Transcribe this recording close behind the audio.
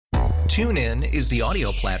TuneIn is the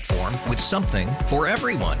audio platform with something for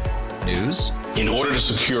everyone. News. In order to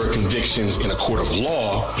secure convictions in a court of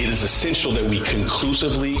law, it is essential that we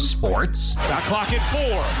conclusively. Sports. Shot clock at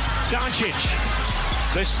 4.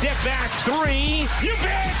 Doncic. The step back 3. You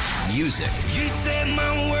bet. Music. You set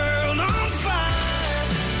my world on fire.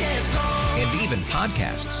 Yes, and even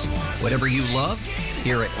podcasts. Whatever you love,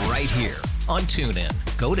 hear it right here on TuneIn.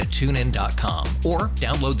 Go to TuneIn.com or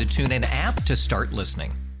download the TuneIn app to start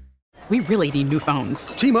listening. We really need new phones.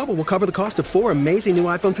 T-Mobile will cover the cost of 4 amazing new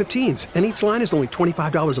iPhone 15s, and each line is only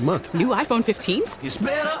 $25 a month. New iPhone 15s? it's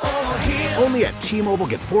better over here. Only at T-Mobile,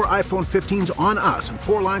 get 4 iPhone 15s on us and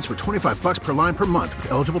 4 lines for $25 per line per month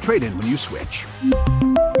with eligible trade-in when you switch.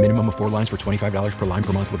 Minimum of 4 lines for $25 per line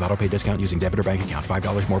per month with autopay discount using debit or bank account.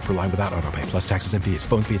 $5 more per line without autopay, plus taxes and fees.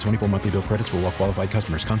 Phone fee at 24 monthly bill credits for well-qualified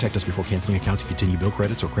customers. Contact us before canceling account to continue bill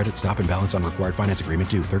credits or credit stop and balance on required finance agreement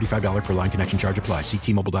due. $35 per line connection charge applies. See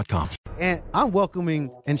T-Mobile.com. And I'm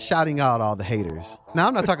welcoming and shouting out all the haters. Now,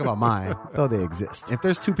 I'm not talking about mine, though they exist. If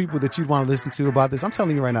there's 2 people that you'd want to listen to about this, I'm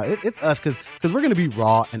telling you right now, it's us, because we're going to be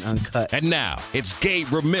raw and uncut. And now, it's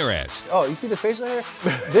Gabe Ramirez. Oh, you see the facial hair?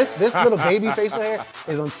 This little baby facial hair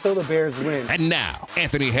is until the Bears win. And now,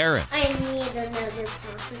 Anthony Herron. I need another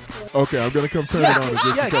Paw Patrol. Okay, I'm going to come turn it on in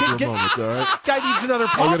just a couple of moments, all right? Guy needs another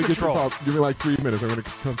Paw Patrol. Give me like 3 minutes. I'm going to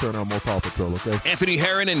come turn on more Paw Patrol, okay? Anthony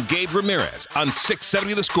Herron and Gabe Ramirez on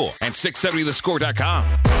 670 The Score and 670thescore.com.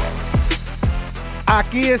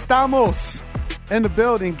 Aquí estamos in the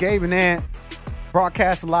building. Gabe and Ant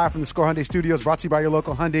broadcasting live from the Score Hyundai Studios, brought to you by your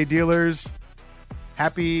local Hyundai dealers.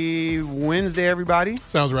 Happy Wednesday, everybody.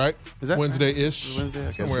 Sounds right. Is that Wednesday-ish? Wednesday?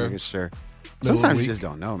 I Somewhere. guess sure. Sometimes you just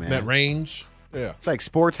don't know, man. That range. Yeah. It's like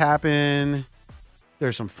sports happen.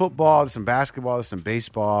 There's some football, there's some basketball, there's some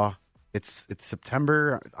baseball. It's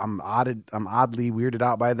September. I'm oddly weirded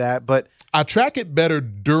out by that, but I track it better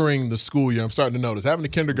during the school year. I'm starting to notice. Having a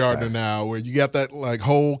kindergartner now, where you got that like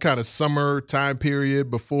whole kind of summer time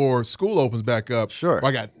period before school opens back up. Sure.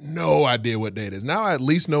 I got no idea what day it is. Now I at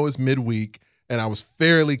least know it's midweek, and I was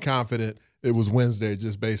fairly confident it was Wednesday,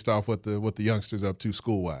 just based off what the youngsters up to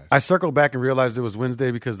school wise. I circled back and realized it was Wednesday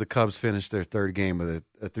because the Cubs finished their 3rd game of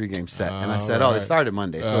a 3-game set, and I said, "Oh, they started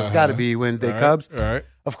Monday, so it's got to be Wednesday." Cubs. All right.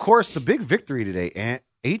 Of course, the big victory today, and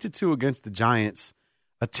 8-2 against the Giants,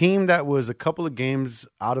 a team that was a couple of games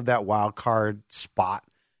out of that wild card spot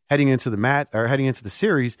heading into the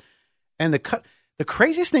series, and the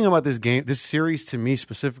craziest thing about this series to me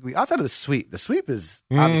specifically, outside of the sweep is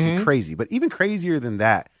obviously crazy, but even crazier than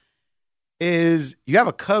that is you have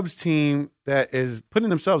a Cubs team that is putting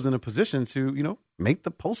themselves in a position to, make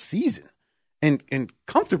the postseason and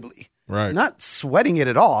comfortably, right? Not sweating it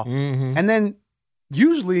at all. And then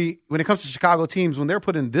usually when it comes to Chicago teams, when they're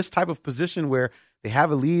put in this type of position where they have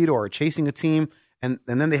a lead or are chasing a team and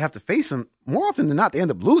then they have to face them, more often than not, they end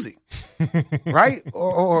up losing, right?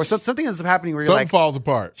 Or something ends up happening where something falls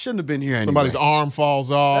apart. Shouldn't have been here anyway. Somebody's arm falls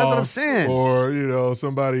off. That's what I'm saying. Or,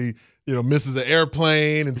 somebody misses an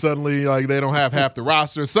airplane and suddenly like they don't have half the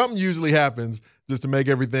roster. Something usually happens just to make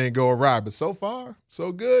everything go awry. But so far,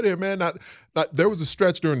 so good here, man. Not there was a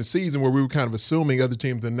stretch during the season where we were kind of assuming other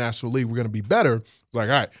teams in the National League were going to be better. It's like,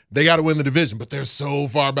 all right, they got to win the division, but they're so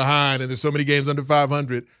far behind and there's so many games under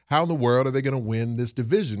 500. How in the world are they going to win this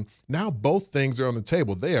division? Now both things are on the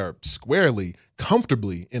table. They are squarely,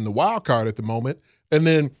 comfortably in the wild card at the moment. And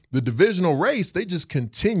then the divisional race, they just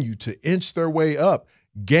continue to inch their way up.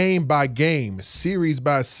 Game by game, series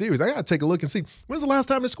by series. I got to take a look and see when's the last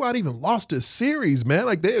time this squad even lost a series, man.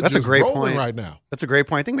 Like they're just rolling right now. That's a great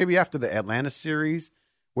point. I think maybe after the Atlanta series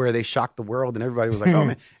where they shocked the world and everybody was like, "Oh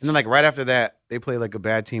man!" And then like right after that, they played like a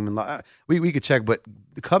bad team and we could check, but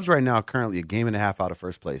the Cubs right now are currently a game and a half out of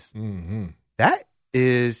first place. That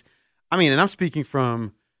is, and I'm speaking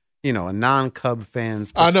from a non-Cub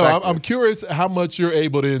fan's perspective. I know. I'm curious how much you're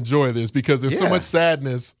able to enjoy this because there's so much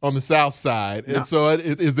sadness on the South Side. And so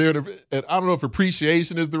is there, I don't know if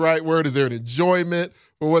appreciation is the right word. Is there an enjoyment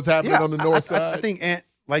for what's happening on the North Side? I think,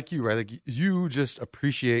 like you, right? Like you just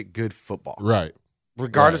appreciate good football. Right.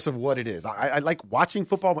 Regardless of what it is. I like watching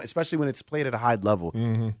football, especially when it's played at a high level.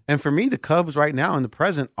 And for me, the Cubs right now in the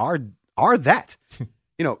present are that.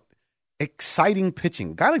 Exciting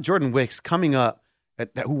pitching. A guy like Jordan Wicks coming up,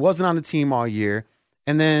 who wasn't on the team all year,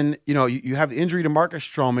 and then you have the injury to Marcus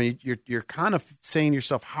Stroman. You're kind of saying to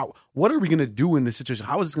yourself, what are we going to do in this situation?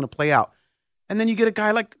 How is this going to play out? And then you get a guy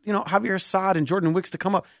like Javier Assad and Jordan Wicks to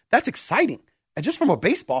come up. That's exciting, and just from a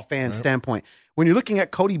baseball fan standpoint, when you're looking at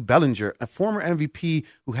Cody Bellinger, a former MVP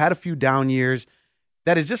who had a few down years,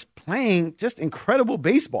 that is just playing just incredible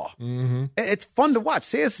baseball. It's fun to watch.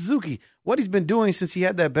 Seiya Suzuki, what he's been doing since he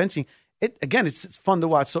had that benching. it's fun to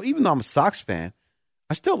watch. So even though I'm a Sox fan,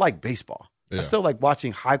 I still like baseball. Yeah. I still like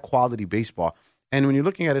watching high-quality baseball. And when you're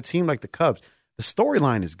looking at a team like the Cubs, the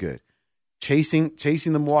storyline is good. Chasing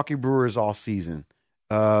the Milwaukee Brewers all season.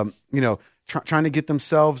 Trying to get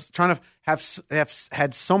themselves, trying to have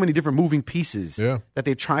had so many different moving pieces that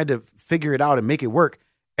they tried to figure it out and make it work.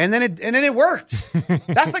 And then it worked.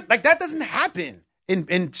 That's like that doesn't happen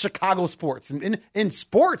in Chicago sports. In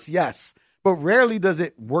sports, yes. But rarely does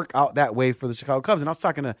it work out that way for the Chicago Cubs. And I was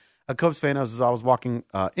talking to a Cubs fan as I was walking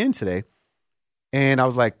in today. And I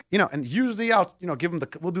was like, and usually I'll, give them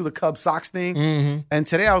we'll do the Cubs Sox thing. Mm-hmm. And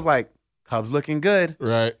today I was like, Cubs looking good.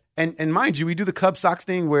 Right. And mind you, we do the Cubs Sox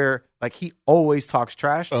thing where like he always talks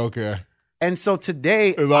trash. Okay. And so today,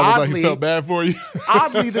 it's almost like he felt bad for you.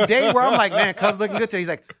 Oddly, the day where I'm like, man, Cubs looking good today. He's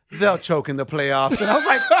like, they'll choke in the playoffs. And I was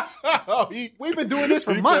like, we've been doing this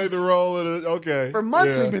for months. He played the role in it. Okay. For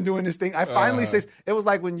months we've been doing this thing. I finally say, it was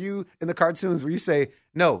like when you, in the cartoons where you say,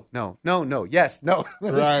 no, yes, no.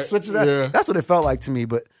 Right. Switches that. Yeah. That's what it felt like to me.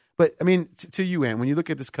 But I mean, to you, Ann, when you look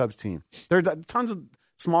at this Cubs team, there are tons of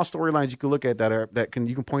small storylines you can look at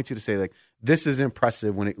you can point to say, like, this is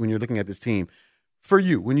impressive when you're looking at this team. For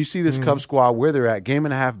you, when you see this Cubs squad, where they're at, game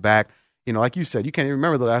and a half back, like you said, you can't even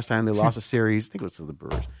remember the last time they lost a series. I think it was to the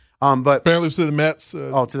Brewers. But apparently it was to the Mets. To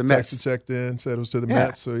the Mets. Texas checked in, said it was to the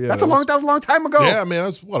Mets. So yeah, that was a long time ago. Yeah, man,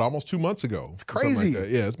 that's almost 2 months ago. It's crazy.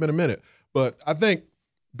 Like yeah, it's been a minute. But I think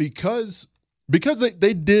because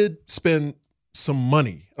they did spend some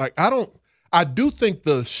money. Like I do think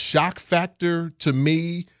the shock factor to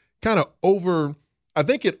me kind of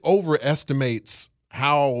it overestimates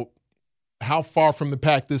how far from the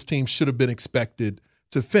pack this team should have been expected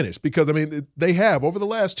to finish. Because, I mean, they have, over the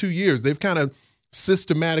last 2 years, they've kind of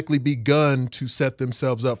systematically begun to set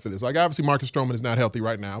themselves up for this. Like, obviously, Marcus Stroman is not healthy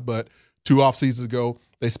right now, but 2 off seasons ago,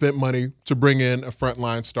 they spent money to bring in a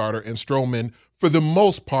frontline starter, and Stroman, for the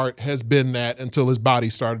most part, has been that until his body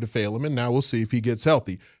started to fail him, and now we'll see if he gets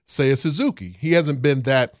healty. Seiya Suzuki, he hasn't been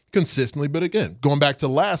that consistently, but again, going back to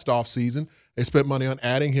last offseason, they spent money on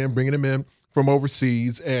adding him, bringing him in from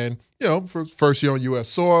overseas, and, for first year on U.S.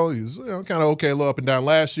 soil, he was kind of okay, a little up and down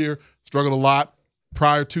last year, struggled a lot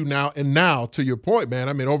prior to now, and now, to your point, man,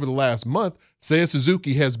 I mean, over the last month, Seiya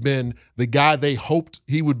Suzuki has been the guy they hoped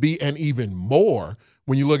he would be, and even more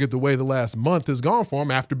when you look at the way the last month has gone for him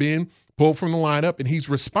after being pulled from the lineup, and he's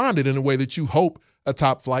responded in a way that you hope a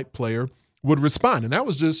top-flight player would respond. And that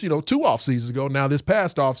was just, 2 off seasons ago. Now, this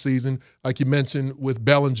past off season, like you mentioned with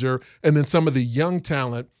Bellinger, and then some of the young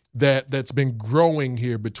talent that's been growing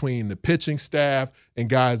here between the pitching staff and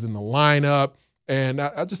guys in the lineup. And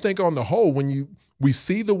I just think on the whole, when we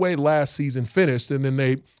see the way last season finished, and then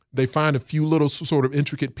they find a few little sort of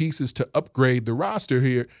intricate pieces to upgrade the roster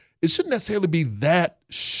here, it shouldn't necessarily be that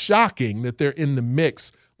shocking that they're in the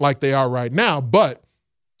mix like they are right now. But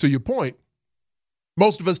to your point,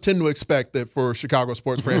 most of us tend to expect that for Chicago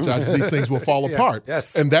sports franchises, these things will fall apart.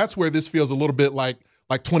 Yes. And that's where this feels a little bit like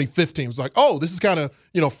 2015. It was like, this is kind of,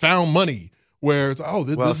 found money. Whereas,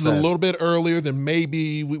 this is a little bit earlier than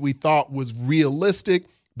maybe we thought was realistic.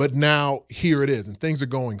 But now here it is. And things are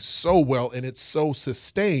going so well, and it's so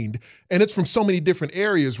sustained. And it's from so many different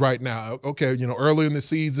areas right now. Okay, earlier in the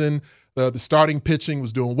season, the starting pitching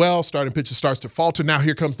was doing well. Starting pitching starts to falter. Now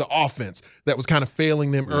here comes the offense that was kind of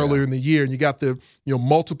failing them earlier in the year. And you got the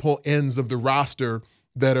multiple ends of the roster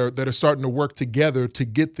that are starting to work together to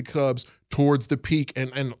get the Cubs towards the peak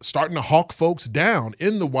and starting to hawk folks down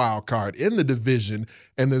in the wild card, in the division.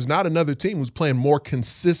 And there's not another team who's playing more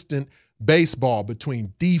consistent baseball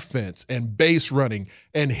between defense and base running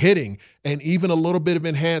and hitting and even a little bit of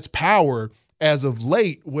enhanced power as of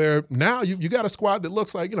late, where now you got a squad that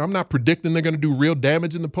looks like, I'm not predicting they're going to do real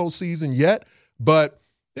damage in the postseason yet, but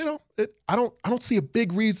I don't see a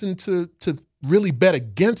big reason to really bet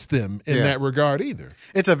against them in that regard either.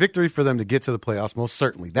 It's a victory for them to get to the playoffs, most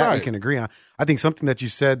certainly. That we can agree on. I think something that you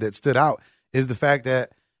said that stood out is the fact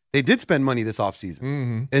that they did spend money this offseason.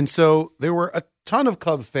 Mm-hmm. And so there were a ton of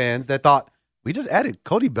Cubs fans that thought, we just added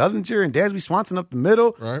Cody Bellinger and Dansby Swanson up the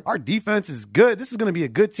middle. Right. Our defense is good. This is going to be a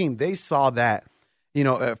good team. They saw that,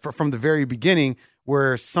 from the very beginning,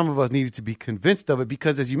 where some of us needed to be convinced of it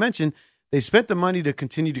because, as you mentioned, they spent the money to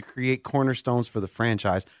continue to create cornerstones for the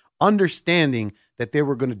franchise, understanding that they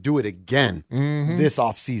were going to do it again this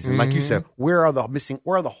offseason. Mm-hmm. Like you said, where are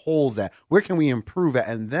the holes at? Where can we improve at?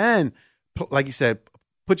 And then, like you said,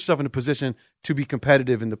 put yourself in a position to be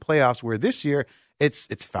competitive in the playoffs, where this year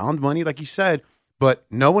it's found money, like you said, but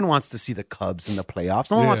no one wants to see the Cubs in the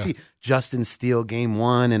playoffs. No one wants to see Justin Steele game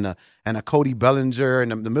 1 and a Cody Bellinger in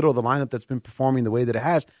the middle of the lineup that's been performing the way that it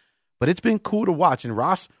has. But it's been cool to watch. And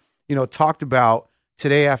Ross, talked about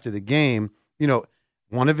today after the game,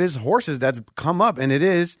 one of his horses that's come up, and it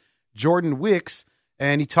is Jordan Wicks,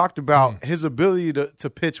 and he talked about his ability to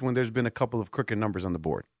pitch when there's been a couple of crooked numbers on the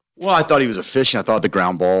board. Well, I thought he was efficient. I thought the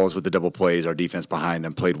ground balls with the double plays, our defense behind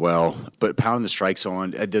him played well. But pounding the strike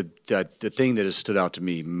zone, the thing that has stood out to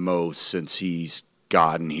me most since he's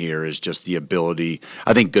gotten here is just the ability.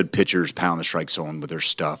 I think good pitchers pound the strike zone with their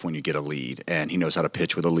stuff when you get a lead, and he knows how to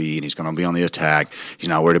pitch with a lead. He's going to be on the attack. He's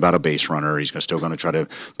not worried about a base runner. He's still going to try to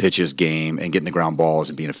pitch his game and getting the ground balls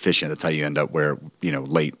and being efficient. That's how you end up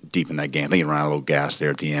late, deep in that game. I think he ran a little gas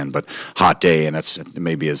there at the end, but hot day, and that's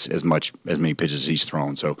maybe as many pitches as he's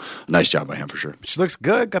thrown. So nice job by him for sure. Which looks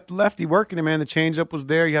good. Got the lefty working him, man. The changeup was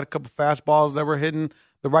there. He had a couple fastballs that were hitting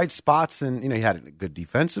the right spots, and he had a good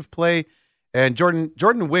defensive play. And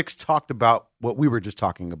Jordan Wicks talked about what we were just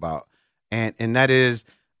talking about, and that is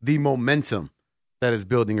the momentum that is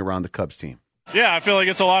building around the Cubs team. Yeah, I feel like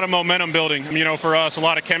it's a lot of momentum building. For us, a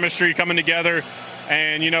lot of chemistry coming together,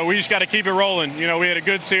 and we just got to keep it rolling. We had a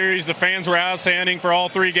good series. The fans were outstanding for all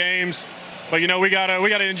 3 games, but we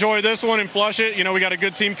gotta enjoy this one and flush it. We got a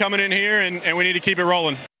good team coming in here, and we need to keep it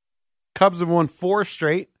rolling. Cubs have won 4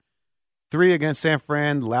 straight, 3 against San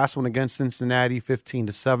Fran, the last one against Cincinnati,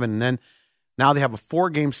 15-7, and then. Now they have a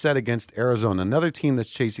 4-game set against Arizona, another team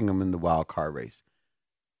that's chasing them in the wild card race.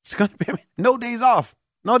 It's going to be no days off.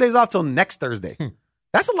 No days off till next Thursday.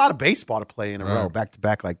 That's a lot of baseball to play in a row,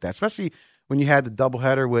 back-to-back like that, especially when you had the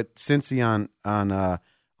doubleheader with Cincy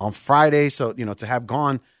on Friday. So, to have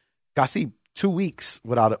got to see 2 weeks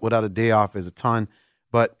without a day off is a ton.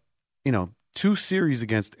 But, 2 series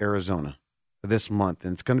against Arizona this month,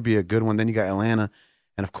 and it's going to be a good one. Then you got Atlanta.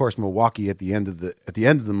 And of course, Milwaukee at the end of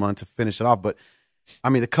the month to finish it off. But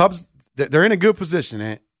the Cubs, they're in a good position,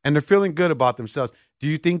 and they're feeling good about themselves. Do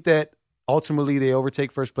you think that ultimately they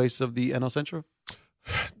overtake first place of the NL Central?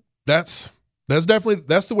 That's definitely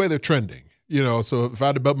the way they're trending. So if I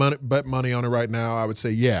had to bet money on it right now, I would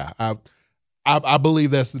say yeah. I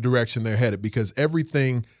believe that's the direction they're headed because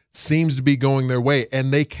everything seems to be going their way,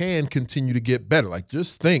 and they can continue to get better. Like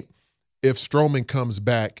just think if Stroman comes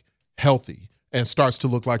back healthy and starts to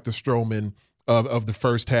look like the Stroman of the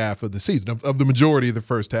first half of the season, of the majority of the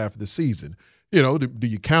first half of the season. Do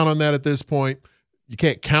you count on that at this point? You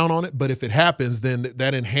can't count on it, but if it happens, then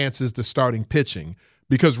that enhances the starting pitching.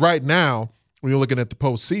 Because right now, when you're looking at the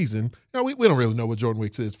postseason, we don't really know what Jordan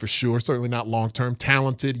Wicks is for sure. Certainly not long-term,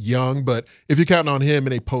 talented, young, but if you're counting on him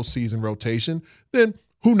in a postseason rotation, then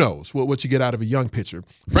who knows what you get out of a young pitcher.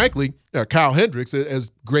 Frankly, Kyle Hendricks,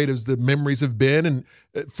 as great as the memories have been, and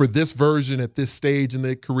for this version at this stage in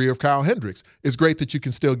the career of Kyle Hendricks, it's great that you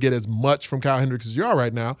can still get as much from Kyle Hendricks as you are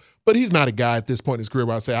right now, but he's not a guy at this point in his career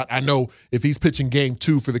where I say, I know if he's pitching game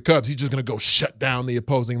 2 for the Cubs, he's just going to go shut down the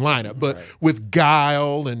opposing lineup. But with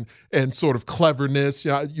guile and sort of cleverness,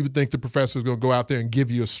 you would think the professor is going to go out there and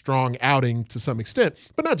give you a strong outing to some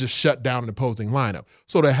extent, but not just shut down an opposing lineup.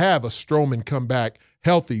 So to have a Stroman come back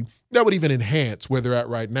healthy, that would even enhance where they're at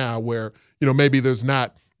right now, where maybe there's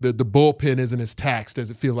not the bullpen isn't as taxed as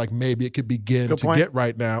it feels like maybe it could begin to get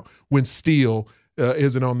right now when Steele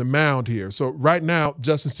isn't on the mound here. So right now,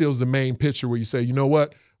 Justin Steele's the main pitcher where you say, you know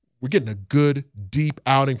what, we're getting a good deep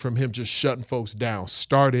outing from him, just shutting folks down,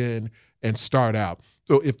 start in and start out.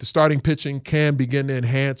 So if the starting pitching can begin to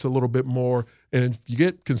enhance a little bit more, and if you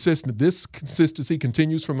get consistent, this consistency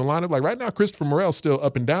continues from the lineup. Like right now, Christopher Morel's still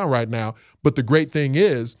up and down right now. But the great thing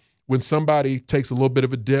is when somebody takes a little bit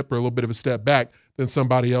of a dip or a little bit of a step back, then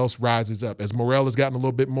somebody else rises up. As Morel has gotten a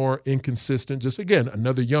little bit more inconsistent, just again,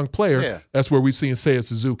 another young player, that's where we've seen Seiya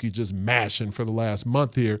Suzuki just mashing for the last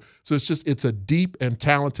month here. So it's a deep and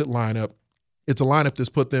talented lineup. It's a lineup that's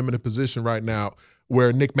put them in a position right now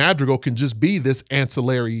where Nick Madrigal can just be this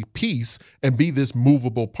ancillary piece and be this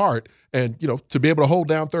movable part. And, to be able to hold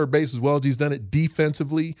down third base as well as he's done it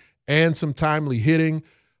defensively and some timely hitting,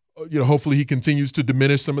 hopefully he continues to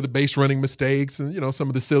diminish some of the base running mistakes and, some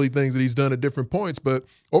of the silly things that he's done at different points. But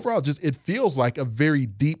overall, it feels like a very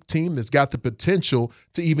deep team that's got the potential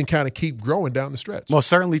to even kind of keep growing down the stretch. Most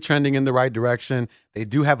certainly trending in the right direction. They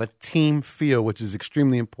do have a team feel, which is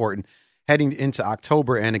extremely important heading into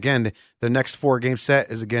October. And again, the next 4-game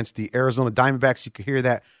set is against the Arizona Diamondbacks. You can hear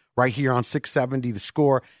that right here on 670 The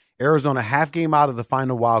Score. Arizona half game out of the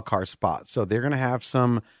final wild card spot. So they're going to have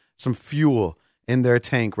some fuel in their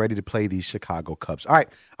tank ready to play these Chicago Cubs. All right,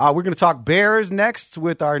 we're going to talk Bears next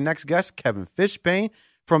with our next guest, Kevin Fishbain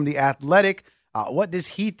from The Athletic. What does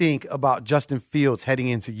he think about Justin Fields heading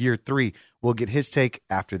into year 3? We'll get his take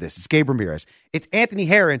after this. It's Gabe Ramirez. It's Anthony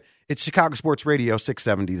Herron. It's Chicago Sports Radio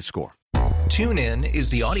 670 The Score. TuneIn is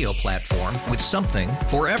the audio platform with something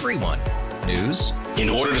for everyone. News. In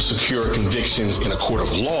order to secure convictions in a court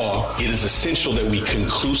of law, it is essential that we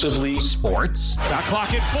conclusively. Sports. Shot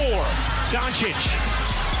clock at 4.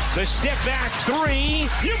 Doncic. The step back 3.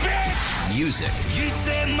 You bet. Music. You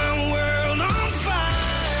set my world on fire.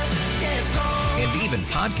 Yes, and even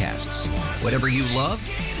podcasts. Whatever you love,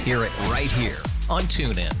 hear it right here on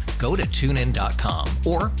TuneIn. Go to TuneIn.com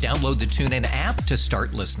or download the TuneIn app to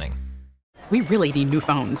start listening. We really need new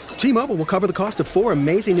phones. T-Mobile will cover the cost of 4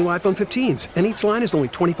 amazing new iPhone 15s, and each line is only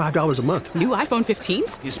 $25 a month. New iPhone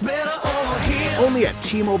 15s? it's better over here. Only at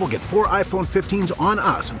T-Mobile, get 4 iPhone 15s on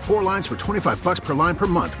us and 4 lines for $25 per line per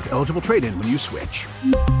month with eligible trade-in when you switch.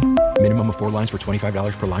 Minimum of 4 lines for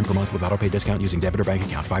 $25 per line per month with autopay discount using debit or bank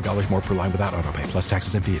account. $5 more per line without autopay, plus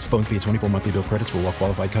taxes and fees. Phone fee at 24 monthly bill credits for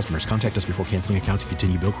well-qualified customers. Contact us before canceling account to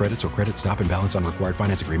continue bill credits or credit stop and balance on required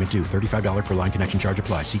finance agreement due. $35 per line connection charge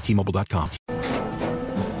applies. See T-Mobile.com.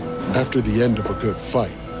 After the end of a good fight,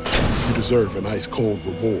 you deserve an ice-cold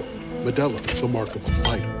reward. Modelo is the mark of a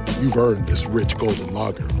fighter. You've earned this rich golden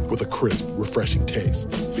lager with a crisp, refreshing taste.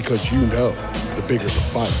 Because you know, the bigger the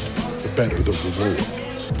fight, the better the reward.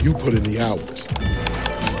 You put in the hours,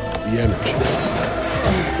 the energy,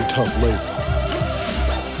 the tough labor.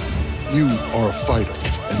 You are a fighter,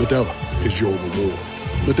 and Modelo is your reward.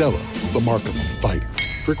 Modelo, the mark of a fighter.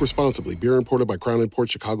 Drink responsibly. Beer imported by Crown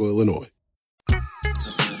Imports, Chicago, Illinois.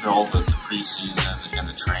 All the preseason and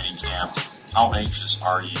the training camp, how anxious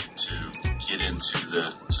are you to get into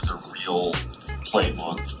the real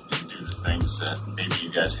playbook and do the things that maybe you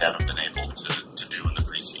guys haven't been able to do in the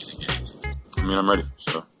preseason games? I mean, I'm ready,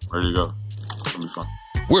 so ready to go. It's gonna be fun.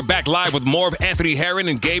 We're back live with more of Anthony Herron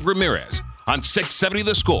and Gabe Ramirez on 670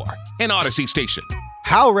 The Score and Odyssey Station.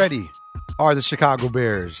 How ready are the Chicago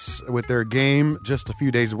Bears with their game just a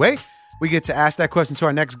few days away? We get to ask that question to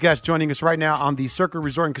our next guest, joining us right now on the Circa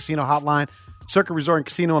Resort and Casino Hotline. Circa Resort and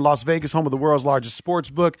Casino in Las Vegas, home of the world's largest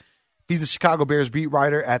sports book. He's the Chicago Bears beat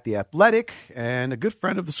writer at The Athletic and a good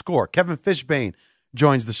friend of The Score. Kevin Fishbain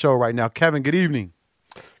joins the show right now. Kevin, good evening.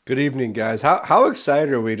 Good evening, guys. How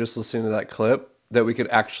excited are we just listening to that clip that we could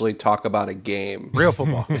actually talk about a game? Real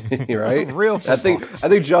football. Right? Real football. I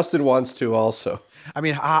think Justin wants to also. I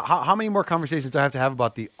mean, how many more conversations do I have to have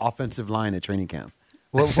about the offensive line at training camp?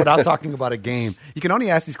 Without talking about a game. You can only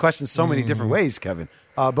ask these questions so many different ways, Kevin.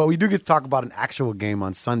 But we do get to talk about an actual game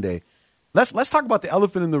on Sunday. Let's talk about the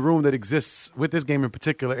elephant in the room that exists with this game in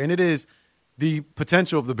particular, and it is the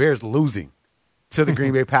potential of the Bears losing to the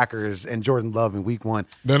Green Bay Packers and Jordan Love in Week 1.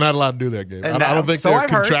 They're not allowed to do that, Gabe. I don't think they're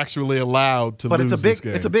contractually allowed to lose this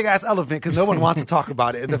game. It's a big-ass elephant because no one wants to talk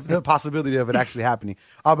about it, the possibility of it actually happening.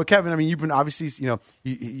 But, Kevin, I mean, you've been obviously,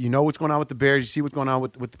 you know what's going on with the Bears. You see what's going on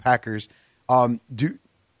with the Packers. Are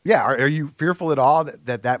you fearful at all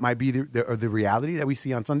that might be the reality that we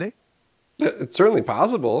see on Sunday? It's certainly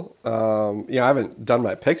possible. I haven't done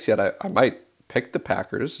my picks yet. I might pick the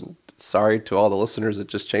Packers. Sorry to all the listeners that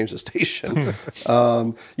just changed the station.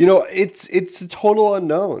 It's a total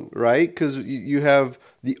unknown, right? Because you have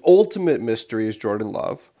the ultimate mystery is Jordan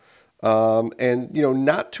Love. And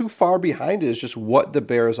not too far behind it is just what the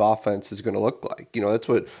Bears offense is going to look like. That's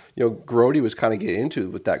what, Grody was kind of getting into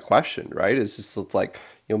with that question, right? It's just like,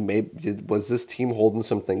 maybe was this team holding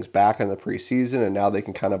some things back in the preseason and now they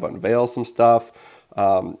can kind of unveil some stuff.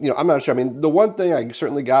 I'm not sure. I mean, the one thing I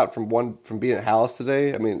certainly got from being at Hallis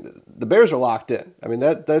today, I mean, the Bears are locked in. I mean,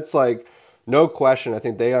 that's like no question. I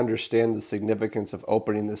think they understand the significance of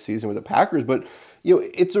opening this season with the Packers, but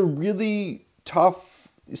it's a really tough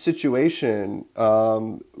situation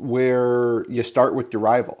where you start with your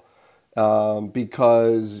rival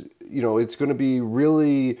because it's going to be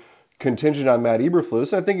really contingent on Matt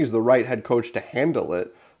Eberflus. I think he's the right head coach to handle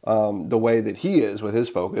it the way that he is with his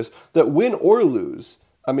focus. That win or lose,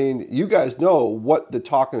 I mean, you guys know what the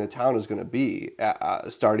talk in the town is going to be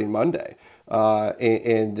starting Monday.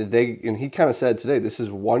 And he kind of said today, this is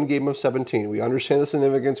one game of 17. We understand the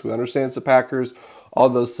significance. We understand it's the Packers, all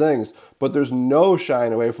those things. But there's no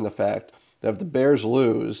shying away from the fact that if the Bears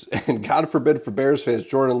lose, and God forbid for Bears fans,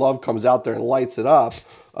 Jordan Love comes out there and lights it up,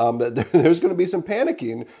 that there's going to be some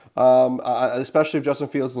panicking, especially if Justin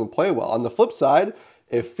Fields doesn't play well. On the flip side,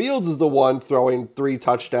 if Fields is the one throwing 3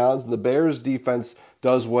 touchdowns and the Bears defense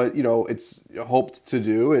does what it's hoped to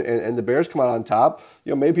do, and the Bears come out on top,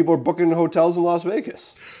 maybe people are booking hotels in Las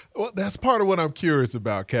Vegas. Well, that's part of what I'm curious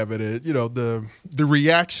about, Kevin. The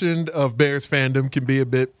reaction of Bears fandom can be a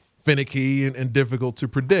bit finicky and difficult to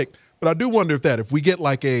predict. But I do wonder if we get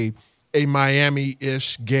like a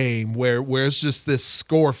Miami-ish game where it's just this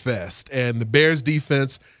score fest and the Bears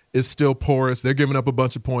defense is still porous. They're giving up a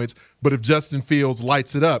bunch of points. But if Justin Fields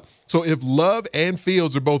lights it up. So if Love and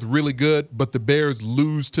Fields are both really good, but the Bears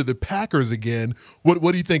lose to the Packers again, what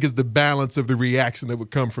do you think is the balance of the reaction that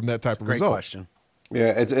would come from that type of result? Great question.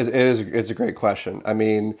 Yeah, it's a great question. I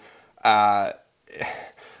mean, I'd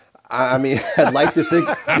like to think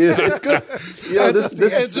it's good.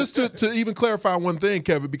 And just to even clarify one thing,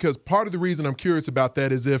 Kevin, because part of the reason I'm curious about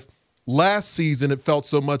that is if last season it felt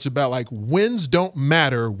so much about like wins don't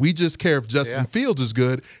matter, we just care if Justin Fields is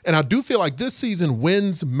good. And I do feel like this season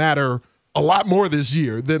wins matter a lot more this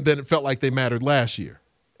year than it felt like they mattered last year.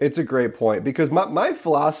 It's a great point because my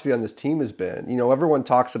philosophy on this team has been, everyone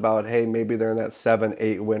talks about, hey, maybe they're in that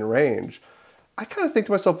 7-8 win range. I kind of think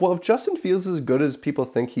to myself, well, if Justin Fields is as good as people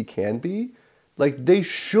think he can be, like they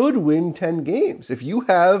should win 10 games. If you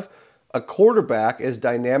have a quarterback as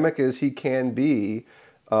dynamic as he can be,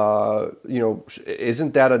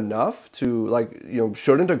 isn't that enough to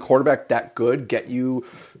shouldn't a quarterback that good get you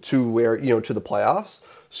to where, to the playoffs?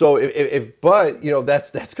 So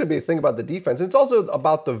that's going to be the thing about the defense. It's also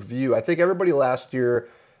about the view. I think everybody last year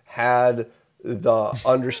had the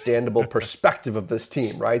understandable perspective of this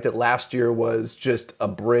team, right? That last year was just a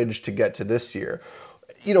bridge to get to this year.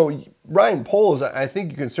 Ryan Poles, I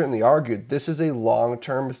think you can certainly argue this is a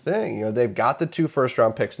long-term thing. They've got the 2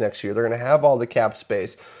 first-round picks next year. They're going to have all the cap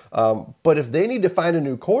space. But if they need to find a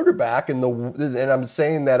new quarterback, and I'm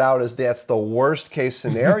saying that out as that's the worst-case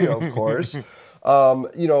scenario, of course, then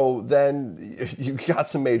you got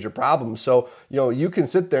some major problems. So, you can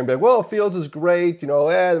sit there and be like, well, Fields is great,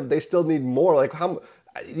 they still need more. Like,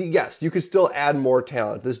 yes, you could still add more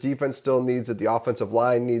talent. This defense still needs it. The offensive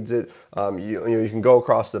line needs it. You can go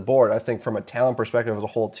across the board. I think from a talent perspective as a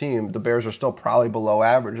whole team, the Bears are still probably below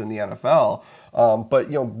average in the NFL. But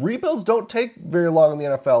rebuilds don't take very long in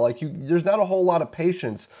the NFL. There's not a whole lot of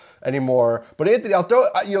patience anymore. But Anthony, I'll throw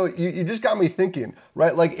you just got me thinking,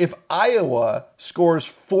 right? Like if Iowa scores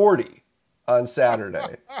 40 on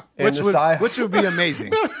Saturday, which would be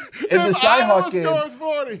amazing. If Iowa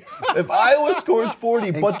scores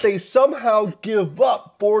 40, but they somehow give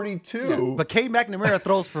up 42. But Cade McNamara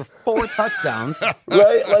throws for 4 touchdowns.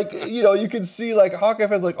 Right? You can see Hawkeye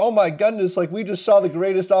fans oh my goodness, we just saw the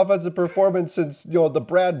greatest offensive performance since, the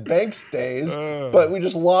Brad Banks days, but we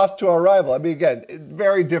just lost to our rival. I mean, again,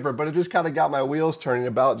 very different, but it just kind of got my wheels turning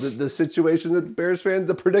about the situation that Bears fans,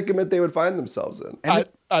 the predicament they would find themselves in.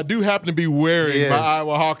 I do happen to be wearing my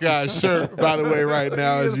Iowa Hawkeyes shirt, by the way, right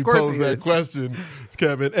now as you pose that question,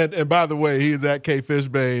 Kevin. And by the way, he is at K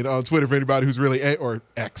Fishbain on Twitter for anybody who's really, or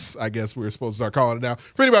X, I guess we're supposed to start calling it now,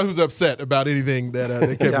 for anybody who's upset about anything that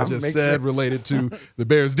Kevin just said related to the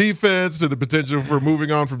Bears defense, to the potential for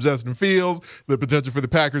moving on from Justin Fields, the potential for the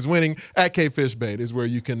Packers winning. At K Fishbain is where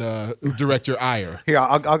you can direct your ire. Here,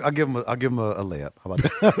 I'll give him a layup. How about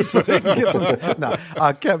that? So he can get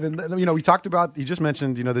some, Kevin, we talked about, you just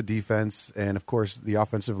mentioned, the defense and, of course, the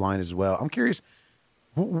offensive line as well. I'm curious,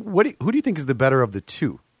 who do you think is the better of the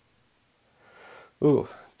two? Ooh,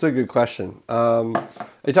 it's a good question. Are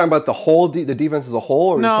you talking about the defense as a whole,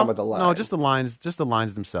 or are you talking about the line? No, just the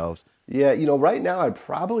lines themselves. Yeah, right now I'd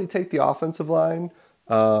probably take the offensive line.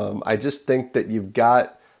 I just think that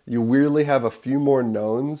you weirdly have a few more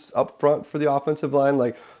knowns up front for the offensive line.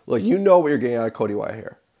 Look, what you're getting out of Cody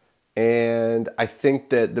Whitehair. And I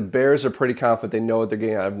think that the Bears are pretty confident they know what they're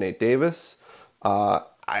getting out of Nate Davis.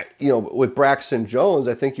 With Braxton Jones,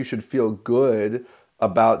 I think you should feel good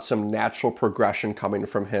about some natural progression coming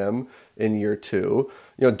from him in year 2.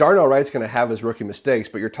 Darnell Wright's going to have his rookie mistakes,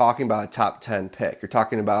 but you're talking about a top 10 pick. You're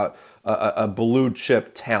talking about a blue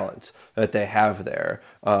chip talent that they have there,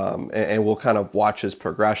 and we'll kind of watch his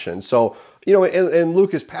progression. So, and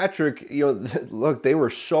Lucas Patrick, look, they were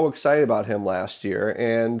so excited about him last year,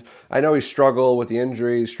 and I know he struggled with the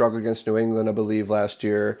injury, struggled against New England, I believe, last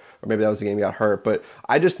year, or maybe that was the game he got hurt. But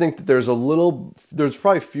I just think that there's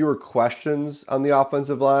probably fewer questions on the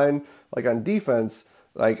offensive line, on defense,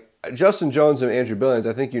 Justin Jones and Andrew Billings,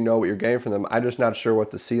 I think what you're getting from them. I'm just not sure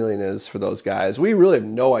what the ceiling is for those guys. We really have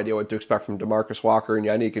no idea what to expect from DeMarcus Walker and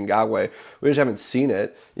Yannick Ngakoue. We just haven't seen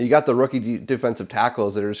it. You got the rookie defensive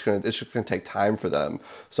tackles that are it's just going to take time for them.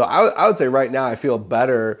 So I would say right now I feel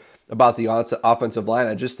better about the offensive line.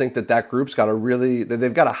 I just think that group's got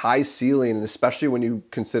they've got a high ceiling, and especially when you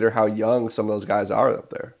consider how young some of those guys are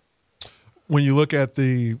up there. When you look at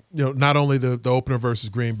not only the opener versus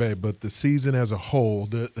Green Bay, but the season as a whole,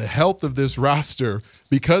 the health of this roster,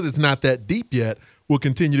 because it's not that deep yet, will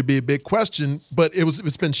continue to be a big question. But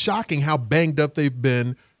it's been shocking how banged up they've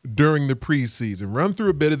been during the preseason. Run through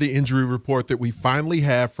a bit of the injury report that we finally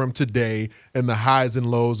have from today and the highs and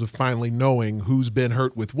lows of finally knowing who's been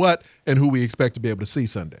hurt with what and who we expect to be able to see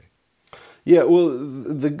Sunday. Yeah, well,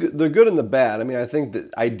 the good and the bad. I mean, I think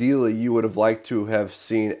that ideally you would have liked to have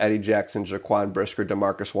seen Eddie Jackson, Jaquan Brisker,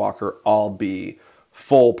 DeMarcus Walker all be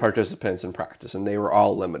full participants in practice, and they were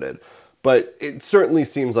all limited. But it certainly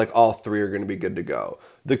seems like all three are going to be good to go.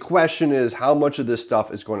 The question is how much of this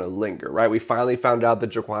stuff is going to linger, right? We finally found out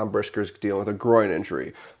that Jaquan Brisker is dealing with a groin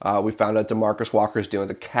injury. We found out DeMarcus Walker is dealing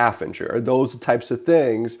with a calf injury. Are those the types of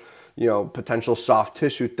things, potential soft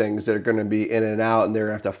tissue things that are going to be in and out and they're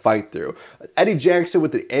going to have to fight through? Eddie Jackson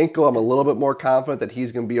with the ankle, I'm a little bit more confident that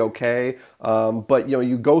he's going to be okay. But,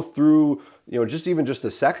 you go through, just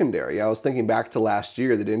the secondary. I was thinking back to last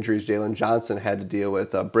year, the injuries Jalen Johnson had to deal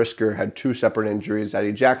with. Brisker had two separate injuries.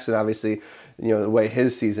 Eddie Jackson, obviously, the way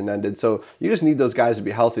his season ended. So you just need those guys to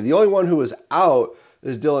be healthy. The only one who was out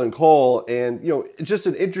is Dylan Cole, and just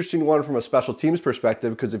an interesting one from a special teams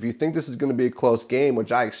perspective, because if you think this is going to be a close game,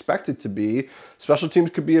 which I expect it to be, special teams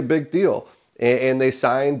could be a big deal. And they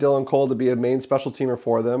signed Dylan Cole to be a main special teamer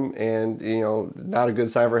for them, and not a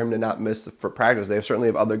good sign for him to not miss for practice. They certainly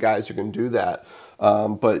have other guys who can do that.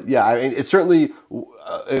 But yeah, I mean, it's certainly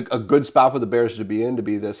a good spot for the Bears to be in, to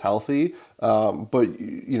be this healthy. But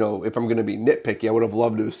if I'm going to be nitpicky, I would have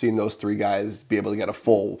loved to have seen those three guys be able to get a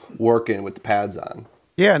full work in with the pads on.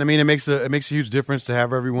 Yeah, and I mean, it makes a huge difference to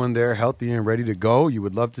have everyone there healthy and ready to go. You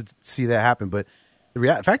would love to see that happen, but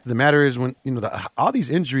the fact of the matter is, when all these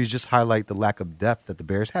injuries just highlight the lack of depth that the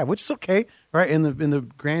Bears have, which is okay, right? In the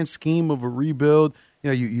grand scheme of a rebuild,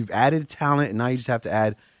 you've added talent, and now you just have to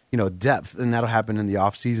add depth, and that'll happen in the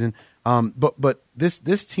offseason. But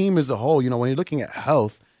this team as a whole, when you're looking at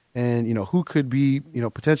health and who could be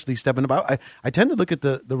potentially stepping up, I tend to look at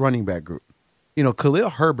the running back group.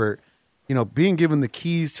 Khalil Herbert, being given the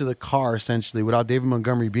keys to the car essentially without David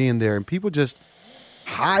Montgomery being there, and people just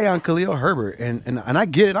high on Khalil Herbert, and I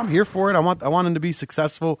get it. I'm here for it. I want him to be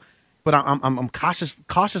successful, but I'm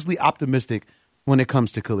cautiously optimistic when it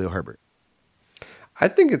comes to Khalil Herbert. I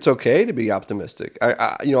think it's okay to be optimistic.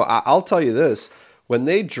 I'll tell you this: when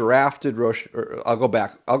they drafted I'll go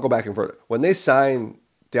back and further. When they signed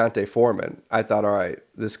Deontay Foreman, I thought, all right,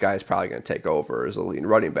 this guy's probably going to take over as a lead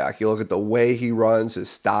running back. You look at the way he runs, his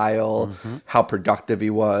style, how productive he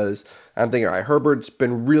was. I'm thinking, all right, Herbert's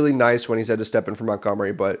been really nice when he's had to step in for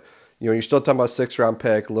Montgomery, but you're still talking about 6th-round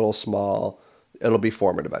pick, a little small. It'll be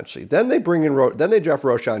Foreman eventually. Then they they draft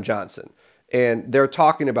Roschon Johnson, and they're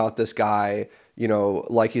talking about this guy,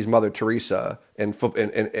 like he's Mother Teresa in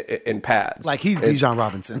pads. Like he's Bijan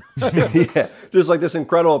Robinson. Yeah, just like this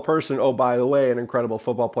incredible person. Oh, by the way, an incredible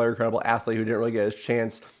football player, incredible athlete who didn't really get his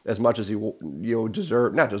chance as much as he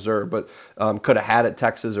but could have had at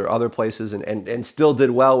Texas or other places, and still did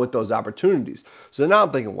well with those opportunities. So now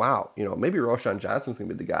I'm thinking, wow, maybe Roschon Johnson's gonna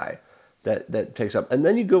be the guy that takes up. And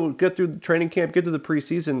then you get through the training camp, get to the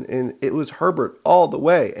preseason, and it was Herbert all the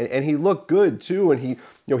way. And he looked good too, and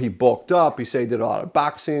he bulked up. He said he did a lot of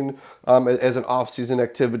boxing as an off-season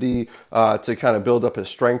activity to kind of build up his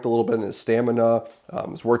strength a little bit and his stamina.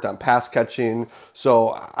 He's worked on pass catching.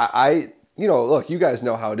 So look, you guys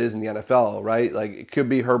know how it is in the NFL, right? Like, it could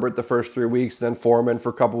be Herbert the first 3 weeks, then Foreman for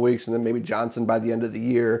a couple weeks, and then maybe Johnson by the end of the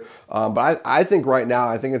year. But I think right now,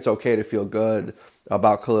 I think it's okay to feel good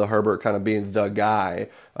about Khalil Herbert kind of being the guy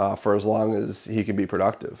for as long as he can be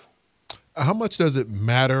productive. How much does it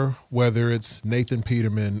matter whether it's Nathan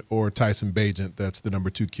Peterman or Tyson Bagent that's the number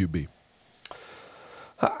 2 QB?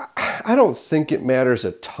 I don't think it matters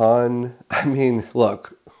a ton. I mean,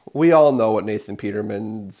 look, we all know what Nathan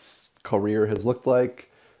Peterman's career has looked like.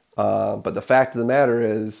 But the fact of the matter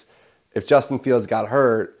is, if Justin Fields got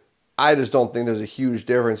hurt, I just don't think there's a huge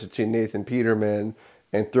difference between Nathan Peterman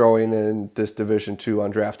and throwing in this Division II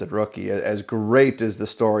undrafted rookie. As great as the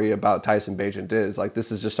story about Tyson Bagent is, like,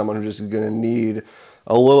 this is just someone who's just going to need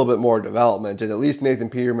a little bit more development. And at least Nathan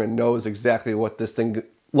Peterman knows exactly what this thing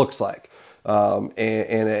looks like.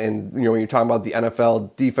 And when you're talking about the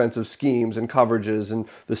NFL defensive schemes and coverages and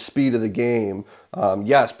the speed of the game,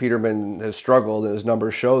 yes, Peterman has struggled and his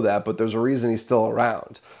numbers show that, but there's a reason he's still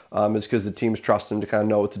around. It's because the teams trust him to kind of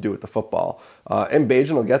know what to do with the football. And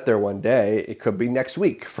Bagent will get there one day. It could be next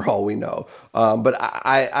week for all we know. But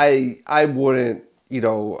I wouldn't,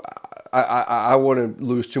 I wouldn't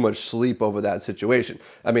lose too much sleep over that situation.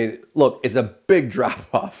 I mean, look, it's a big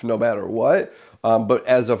drop-off no matter what. But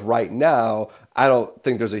as of right now, I don't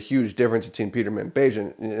think there's a huge difference between Peterman and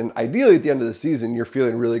Bagent. And ideally, at the end of the season, you're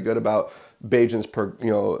feeling really good about Bagent's,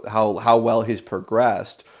 how well he's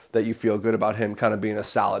progressed, that you feel good about him kind of being a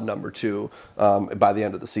solid number 2 by the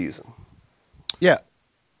end of the season. Yeah.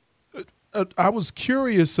 I was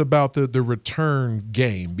curious about the return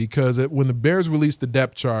game because when the Bears released the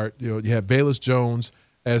depth chart, you have Velus Jones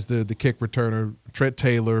as the kick returner, Trent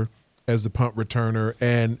Taylor as the punt returner,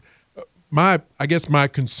 and I guess my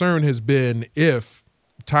concern has been if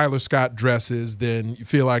Tyler Scott dresses, then you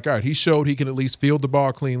feel like, all right, he showed he can at least field the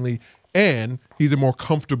ball cleanly, and he's a more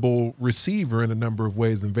comfortable receiver in a number of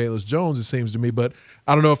ways than Velus Jones, it seems to me. But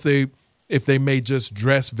I don't know if they may just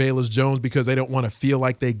dress Velus Jones because they don't want to feel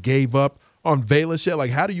like they gave up on Velus yet.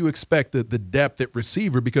 Like, how do you expect the depth at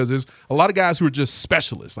receiver? Because there's a lot of guys who are just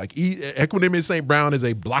specialists. Like Equanimous St. Brown is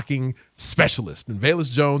a blocking specialist, and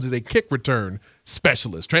Velus Jones is a kick return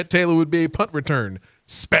specialist. Trent Taylor would be a punt return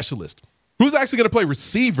specialist. Who's actually going to play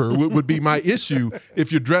receiver would be my issue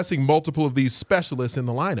if you're dressing multiple of these specialists in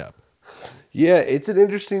the lineup. Yeah, it's an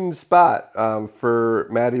interesting spot for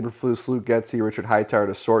Matt Eberflus, Luke Getsy, Richard Hightower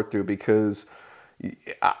to sort through because,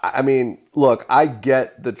 I mean, look, I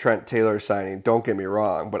get the Trent Taylor signing. Don't get me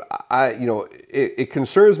wrong, but it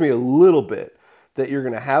concerns me a little bit that you're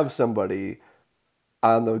going to have somebody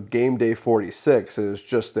on the game day 46 that is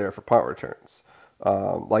just there for punt returns.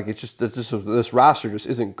 This roster just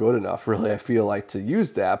isn't good enough, really, I feel like, to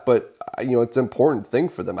use that. But, it's an important thing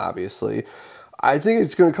for them, obviously. I think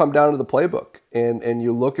it's going to come down to the playbook. And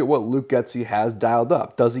you look at what Luke Getsy has dialed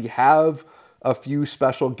up. Does he have a few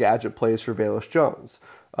special gadget plays for Velus Jones?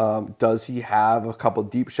 Does he have a couple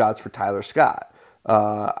deep shots for Tyler Scott?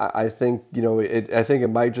 I think it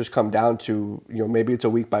might just come down to maybe it's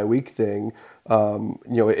a week by week thing.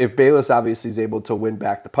 If Velus obviously is able to win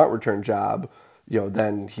back the punt return job,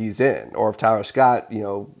 then he's in. Or if Tyler Scott,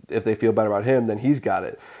 if they feel better about him, then he's got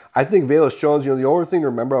it. I think Velus Jones, the only thing to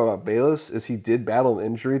remember about Velus is he did battle an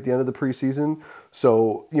injury at the end of the preseason.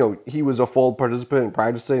 So, he was a full participant in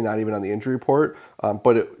practice today, not even on the injury report.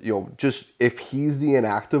 But just if he's the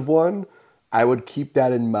inactive one, I would keep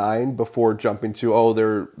that in mind before jumping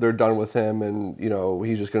to, they're done with him and,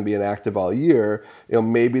 he's just going to be inactive all year.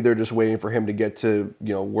 Maybe they're just waiting for him to get to,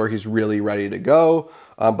 where he's really ready to go.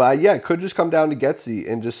 It could just come down to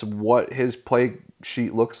Getsy and just what his play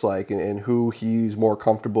sheet looks like and who he's more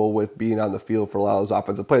comfortable with being on the field for a lot of those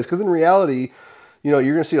offensive plays. Because in reality, you're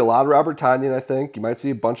going to see a lot of Robert Tonyan, I think. You might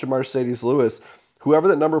see a bunch of Mercedes Lewis. Whoever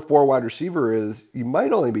that number 4 wide receiver is, you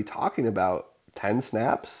might only be talking about 10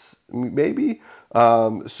 snaps, maybe.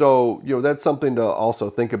 That's something to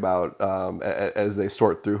also think about as they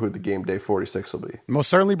sort through who the game day 46 will be. Most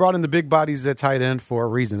certainly brought in the big bodies at tight end for a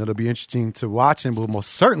reason. It'll be interesting to watch, and we'll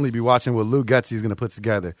most certainly be watching what Luke Getsy is going to put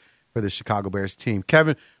together for the Chicago Bears team.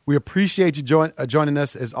 Kevin, we appreciate you joining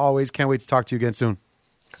us as always. Can't wait to talk to you again soon.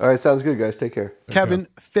 All right, sounds good, guys. Take care. Kevin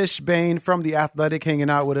Fishbain from The Athletic hanging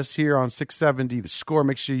out with us here on 670 The Score.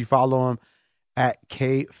 Make sure you follow him at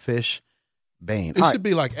KFishBain. It should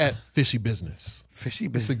be like at Fishy Business. Fishy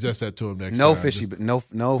Business. Suggest that to him next no time. Fishy business.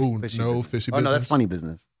 Fishy business. Oh, no, that's funny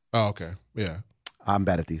business. Oh, okay. Yeah. I'm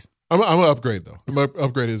bad at these. I'm going to upgrade, though. I'm going to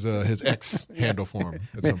upgrade his X handle for him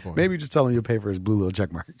at some point. Maybe just tell him you'll pay for his blue little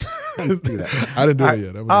check mark. Do that. I didn't do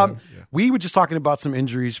it yet. We were just talking about some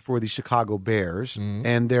injuries for the Chicago Bears,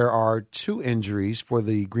 and there are 2 injuries for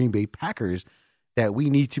the Green Bay Packers that we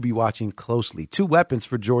need to be watching closely. 2 weapons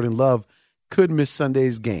for Jordan Love could miss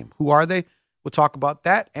Sunday's game. Who are they? We'll talk about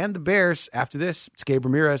that and the Bears after this. It's Gabe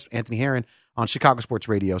Ramirez, Anthony Herron on Chicago Sports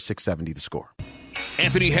Radio 670 The Score.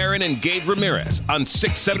 Anthony Herron and Gabe Ramirez on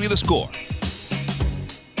 670 The Score.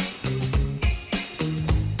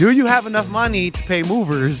 Do you have enough money to pay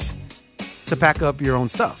movers to pack up your own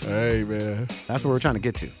stuff? Hey, man. That's what we're trying to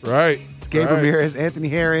get to. Right. It's Gabe Ramirez, Anthony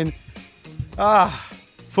Herron.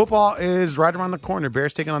 Football is right around the corner.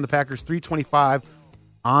 Bears taking on the Packers 3:25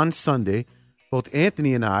 on Sunday. Both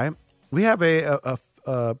Anthony and I, we have a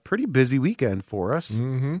pretty busy weekend for us.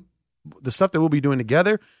 Mm-hmm. The stuff that we'll be doing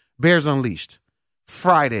together, Bears Unleashed.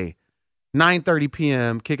 Friday, 9:30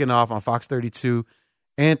 p.m., kicking off on Fox 32.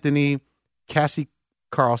 Anthony, Cassie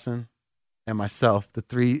Carlson, and myself, the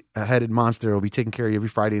 3-headed monster, will be taking care of you every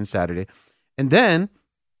Friday and Saturday. And then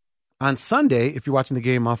on Sunday, if you're watching the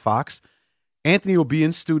game on Fox, Anthony will be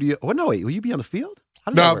in studio. Oh, no, wait, will you be on the field?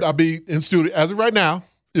 No, I'll be in studio. As of right now,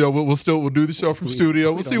 we'll do the show from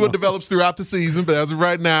studio. We'll see what develops throughout the season. But as of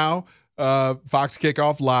right now, Fox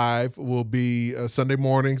Kickoff Live will be Sunday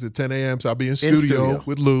mornings at 10 a.m. So I'll be in studio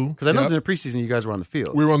with Lou. Because I know during the preseason you guys were on the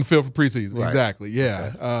field. We were on the field for preseason, right. Exactly,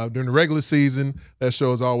 yeah. Okay. During the regular season, that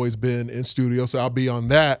show has always been in studio. So I'll be on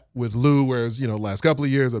that with Lou, whereas, the last couple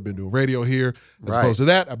of years I've been doing radio here. As opposed to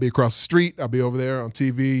that, I'll be across the street. I'll be over there on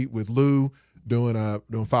TV with Lou. doing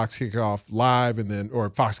Fox Kickoff Live, or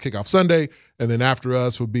Fox Kickoff Sunday, and then after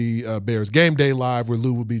us will be Bears Game Day Live, where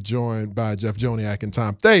Lou will be joined by Jeff Joniak and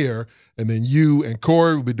Tom Thayer, and then you and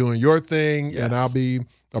Corey will be doing your thing, and I'll be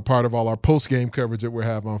a part of all our post-game coverage that we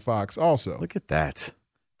have on Fox also. Look at that.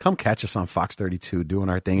 Come catch us on Fox 32 doing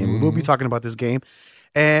our thing, and we'll be talking about this game,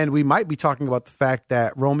 and we might be talking about the fact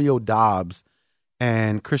that Romeo Doubs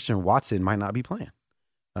and Christian Watson might not be playing.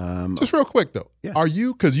 Just real quick, though. Yeah. Are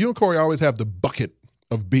you, because you and Corey always have the bucket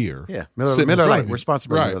of beer. Yeah, Miller Lite. We're sponsored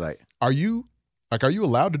by Miller Lite. Are you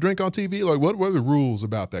allowed to drink on TV? Like, what are the rules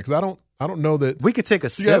about that? Because I don't know that. We could take a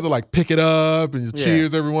sip. You guys are like pick it up and you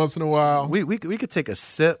cheers every once in a while. We could take a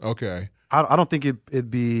sip. Okay. I don't think it'd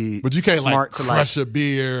be but you can't smart like crush a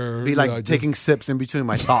beer. Be like taking sips in between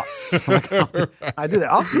my thoughts. I do that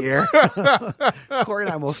off the air. Corey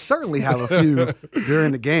and I most certainly have a few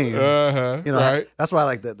during the game. Right. That's why I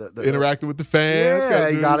like the interacting with the fans. Yeah,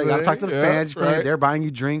 you gotta talk to the fans. Right. They're buying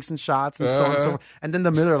you drinks and shots and so on and so forth. And then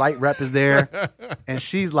the Miller Lite rep is there, and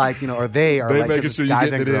she's like, or they are like, making sure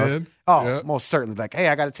guys you and get girls. in. Oh, most certainly. Like, hey,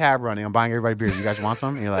 I got a tab running. I'm buying everybody beers. You guys want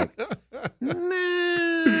some? And you're like, nah.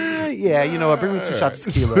 Yeah, you know what? Bring me 2 shots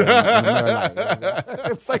of tequila.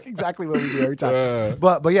 It's like exactly what we do every time.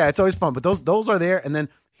 But yeah, it's always fun. But those are there. And then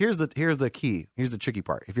here's the key. Here's the tricky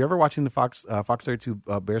part. If you're ever watching the Fox 32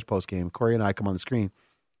 Bears post game, Corey and I come on the screen.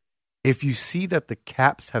 If you see that the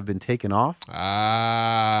caps have been taken off,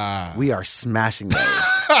 we are smashing those.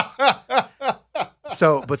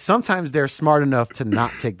 But sometimes they're smart enough to not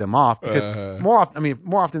take them off because more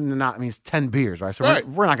often than not, it means 10 beers, right? So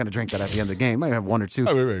we're not going to drink that at the end of the game. Maybe have 1 or 2.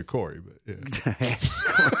 I mean, Corey, but yeah.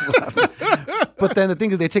 But then the thing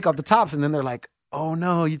is, they take off the tops, and then they're like, "Oh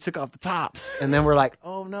no, you took off the tops," and then we're like,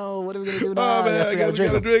 "Oh no, what are we going to do now?" Oh man, we got to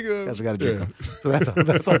drink them. Yes, we got to drink them. So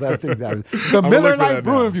that's all that thing happens. The Miller Lite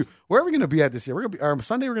Brewing Review. Where are we going to be at this year? We're going to be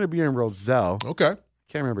Sunday. We're going to be in Roselle. Okay,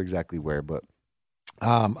 can't remember exactly where, but.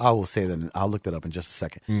 I will say that. I'll look that up in just a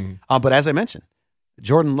second. But as I mentioned,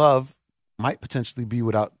 Jordan Love might potentially be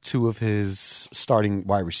without 2 of his starting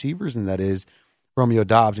wide receivers, and that is Romeo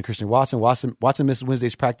Doubs and Christian Watson. Watson missed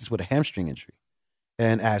Wednesday's practice with a hamstring injury.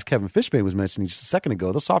 And as Kevin Fishbain was mentioning just a second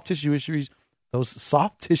ago, those soft tissue injuries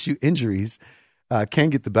can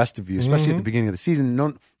get the best of you, especially at the beginning of the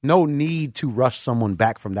season. No need to rush someone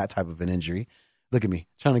back from that type of an injury. Look at me,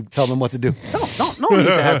 trying to tell them what to do. No need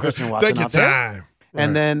to have Christian Watson Take your out there. time. Right.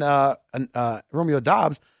 And then Romeo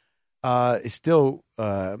Doubs is still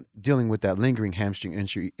dealing with that lingering hamstring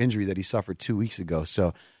injury that he suffered 2 weeks ago.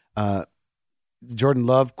 So Jordan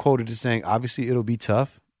Love quoted as saying, obviously it'll be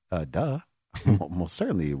tough. Most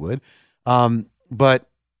certainly it would. But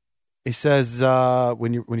it says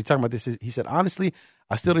when you're talking about this, he said, honestly,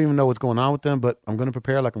 I still don't even know what's going on with them, but I'm going to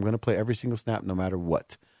prepare like I'm going to play every single snap no matter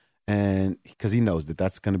what. And because he knows that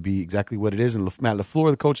that's going to be exactly what it is. And Matt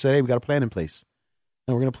LaFleur, the coach, said, hey, we got a plan in place.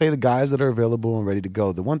 And we're going to play the guys that are available and ready to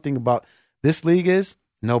go. The one thing about this league is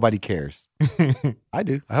nobody cares. I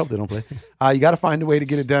do. I hope they don't play. You got to find a way to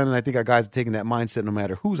get it done. And I think our guys are taking that mindset no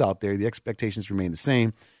matter who's out there. The expectations remain the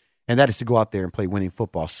same. And that is to go out there and play winning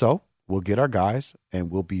football. So we'll get our guys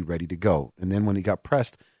and we'll be ready to go. And then when he got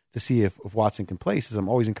pressed to see if Watson can play, says I'm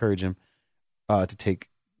always encouraging him to take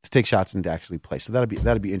shots and to actually play. So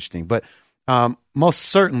that'd be interesting. But most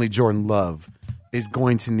certainly Jordan Love is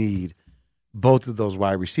going to need both of those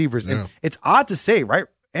wide receivers. And it's odd to say, right?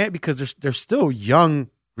 And because they're still young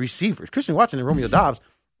receivers. Christian Watson and Romeo Doubs,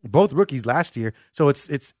 both rookies last year. So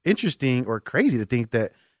it's interesting or crazy to think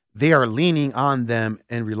that they are leaning on them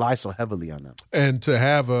and rely so heavily on them. And to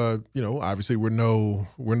have obviously we're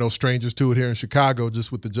no strangers to it here in Chicago,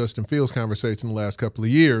 just with the Justin Fields conversation the last couple of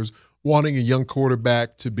years, wanting a young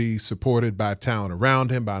quarterback to be supported by talent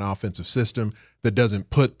around him, by an offensive system that doesn't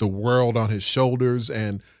put the world on his shoulders.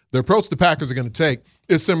 And the approach the Packers are going to take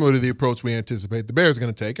is similar to the approach we anticipate the Bears are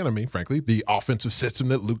going to take. And I mean, frankly, the offensive system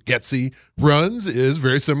that Luke Getsy runs is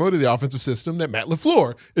very similar to the offensive system that Matt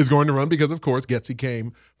LaFleur is going to run because, of course, Getsy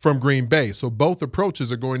came from Green Bay. So both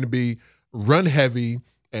approaches are going to be run heavy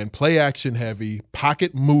and play action heavy,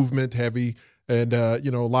 pocket movement heavy, and, a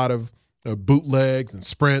lot of bootlegs and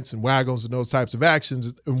sprints and waggles and those types of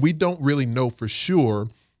actions. And we don't really know for sure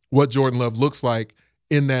what Jordan Love looks like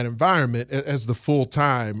in that environment as the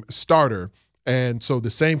full-time starter. And so the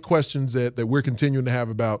same questions that we're continuing to have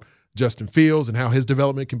about Justin Fields and how his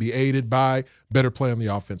development can be aided by better play on the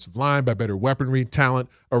offensive line, by better weaponry talent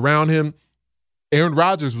around him. Aaron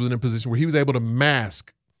Rodgers was in a position where he was able to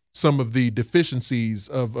mask some of the deficiencies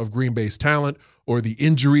of Green Bay's talent or the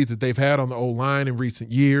injuries that they've had on the O-line in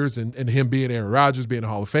recent years, and him being Aaron Rodgers, being a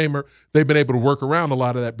Hall of Famer, they've been able to work around a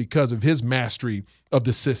lot of that because of his mastery of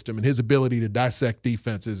the system and his ability to dissect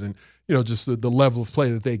defenses and, just the level of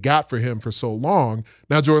play that they got for him for so long.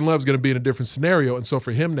 Now Jordan Love's going to be in a different scenario, and so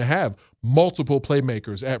for him to have multiple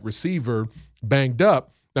playmakers at receiver banged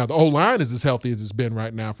up, now the O-line is as healthy as it's been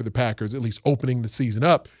right now for the Packers, at least opening the season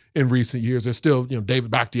up in recent years. There's still,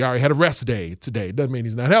 David Bakhtiari had a rest day today. It doesn't mean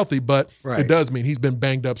he's not healthy, but It does mean he's been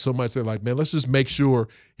banged up so much they're like, man, let's just make sure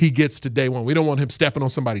he gets to day one. We don't want him stepping on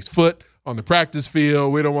somebody's foot on the practice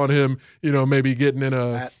field. We don't want him, maybe getting in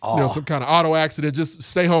some kind of auto accident. Just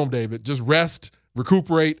stay home, David. Just rest,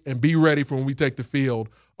 recuperate, and be ready for when we take the field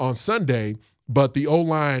on Sunday. But the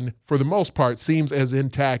O-line, for the most part, seems as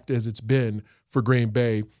intact as it's been for Green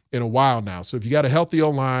Bay in a while now. So if you got a healthy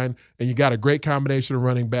O-line and you got a great combination of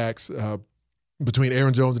running backs between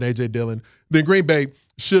Aaron Jones and A.J. Dillon, then Green Bay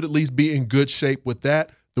should at least be in good shape with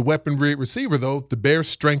that. The weaponry at receiver, though, the Bears'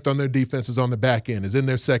 strength on their defense is on the back end, is in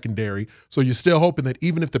their secondary. So you're still hoping that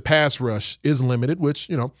even if the pass rush is limited, which,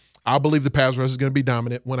 I'll believe the pass rush is going to be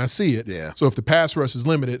dominant when I see it. Yeah. So if the pass rush is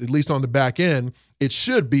limited, at least on the back end, it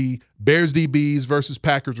should be Bears DBs versus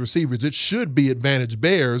Packers receivers. It should be advantage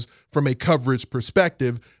Bears from a coverage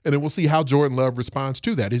perspective, and then we'll see how Jordan Love responds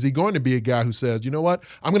to that. Is he going to be a guy who says, you know what,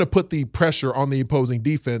 I'm going to put the pressure on the opposing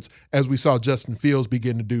defense as we saw Justin Fields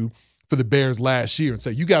begin to do for the Bears last year and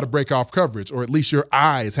say, you got to break off coverage, or at least your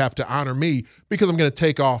eyes have to honor me because I'm going to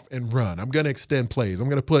take off and run. I'm going to extend plays. I'm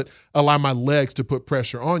going to allow my legs to put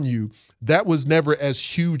pressure on you. That was never as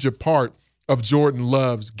huge a part of Jordan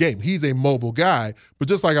Love's game. He's a mobile guy, but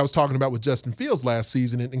just like I was talking about with Justin Fields last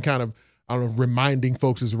season and kind of, I don't know if reminding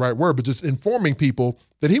folks is the right word, but just informing people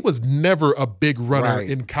that he was never a big runner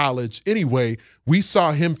in college anyway. We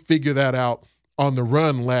saw him figure that out on the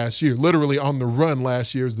run last year, literally on the run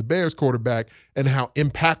last year as the Bears quarterback, and how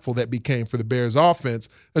impactful that became for the Bears offense.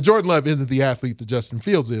 Now, Jordan Love isn't the athlete that Justin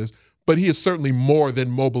Fields is, but he is certainly more than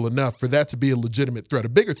mobile enough for that to be a legitimate threat, a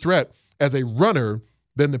bigger threat as a runner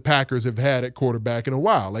than the Packers have had at quarterback in a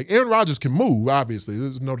while. Like, Aaron Rodgers can move, obviously.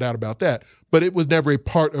 There's no doubt about that. But it was never a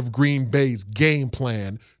part of Green Bay's game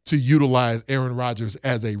plan to utilize Aaron Rodgers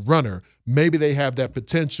as a runner. Maybe they have that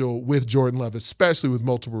potential with Jordan Love, especially with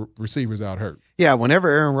multiple receivers out hurt. Yeah, whenever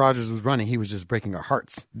Aaron Rodgers was running, he was just breaking our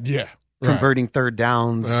hearts. Yeah. Converting third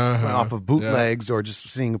downs off of bootlegs or just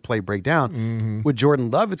seeing a play break down. Mm-hmm. With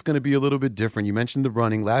Jordan Love, it's going to be a little bit different. You mentioned the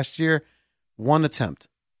running. Last year, 1 attempt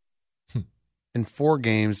in 4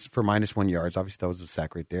 games for -1 yards. Obviously, that was a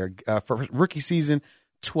sack right there. For rookie season,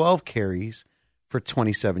 12 carries for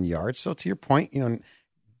 27 yards. So to your point,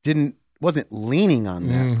 wasn't leaning on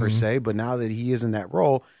that per se, but now that he is in that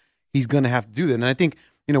role, he's going to have to do that. And I think,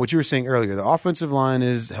 what you were saying earlier, the offensive line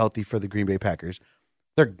is healthy for the Green Bay Packers.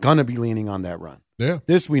 They're going to be leaning on that run. Yeah.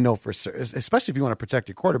 This we know for certain, especially if you want to protect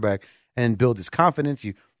your quarterback and build his confidence.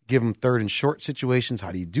 You give him third and short situations.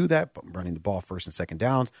 How do you do that? Running the ball first and second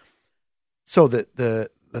downs. So the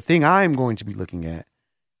thing I'm going to be looking at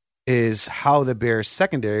is how the Bears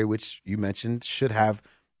secondary, which you mentioned should have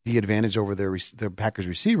the advantage over their Packers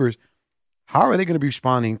receivers, how are they going to be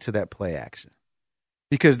responding to that play action?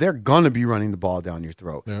 Because they're going to be running the ball down your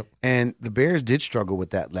throat. Yep. And the Bears did struggle with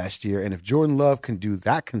that last year. And if Jordan Love can do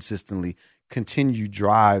that consistently, continue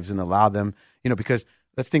drives and allow them, because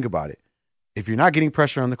let's think about it. If you're not getting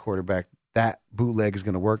pressure on the quarterback, that bootleg is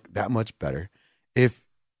going to work that much better.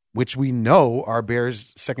 Which we know our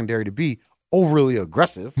Bears secondary to be overly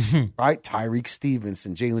aggressive, right? Tyreek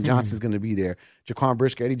Stevenson, Jalen Johnson is going to be there. Jaquan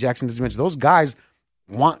Brisker, Eddie Jackson, as you mentioned, those guys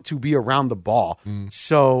want to be around the ball.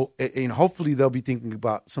 So, and hopefully they'll be thinking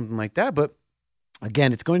about something like that. But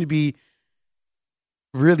again, it's going to be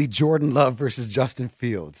really Jordan Love versus Justin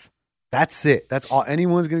Fields. That's it. That's all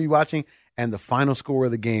anyone's going to be watching. And the final score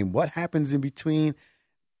of the game. What happens in between?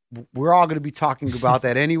 We're all going to be talking about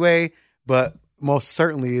that anyway, but most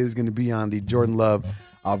certainly is going to be on the Jordan Love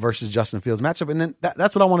versus Justin Fields matchup. And then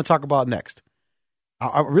that's what I want to talk about next.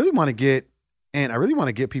 I really want to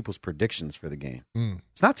get people's predictions for the game.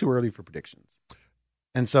 It's not too early for predictions.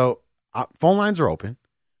 And so phone lines are open.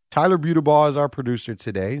 Tyler Buterbaugh is our producer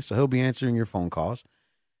today, so he'll be answering your phone calls.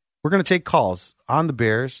 We're going to take calls on the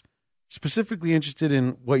Bears, specifically interested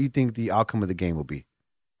in what you think the outcome of the game will be.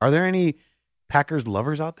 Are there any Packers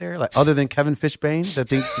lovers out there, like other than Kevin Fishbain, that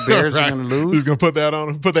think the Bears are going to lose? He's going to put that on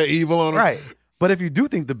him, put that evil on him. Right. But if you do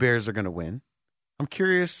think the Bears are going to win, I'm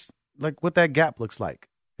curious, like, what that gap looks like.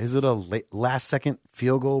 Is it a last-second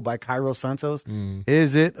field goal by Cairo Santos?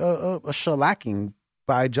 Is it a shellacking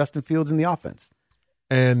by Justin Fields in the offense?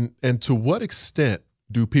 And to what extent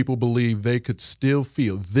do people believe they could still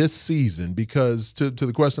feel this season? Because to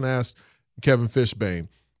the question I asked Kevin Fishbain,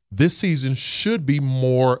 this season should be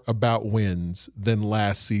more about wins than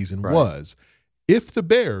last season was. If the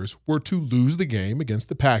Bears were to lose the game against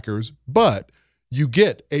the Packers, but you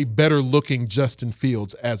get a better-looking Justin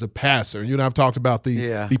Fields as a passer. You and I have talked about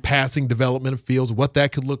the passing development of Fields, what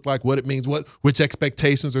that could look like, what it means, which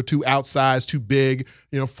expectations are too outsized, too big,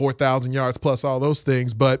 4,000 yards plus, all those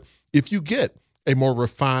things. But if you get a more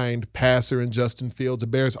refined passer in Justin Fields, a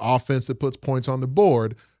Bears offense that puts points on the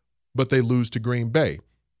board, but they lose to Green Bay,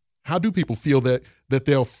 how do people feel that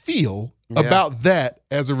they'll feel about that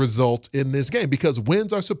as a result in this game? Because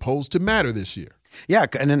wins are supposed to matter this year. Yeah,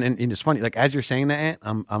 and it's funny. Like as you're saying that, Ant,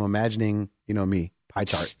 I'm imagining, me, pie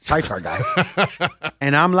chart guy,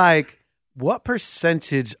 and I'm like, what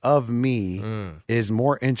percentage of me is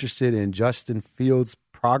more interested in Justin Fields'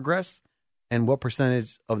 progress, and what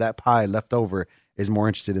percentage of that pie left over is more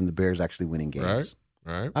interested in the Bears actually winning games?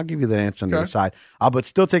 Right. I'll give you that answer on the other side. But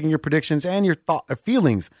still taking your predictions and your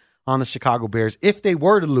feelings on the Chicago Bears. If they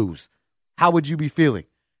were to lose, how would you be feeling?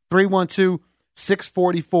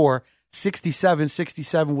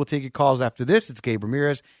 312-644-6767. We'll take your calls after this. It's Gabe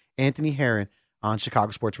Ramirez, Anthony Herron on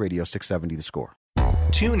Chicago Sports Radio 670 The Score.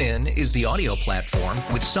 TuneIn is the audio platform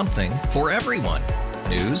with something for everyone.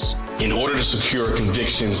 News. In order to secure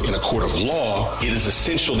convictions in a court of law, it is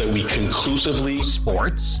essential that we conclusively.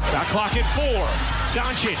 Sports. Shot clock at 4.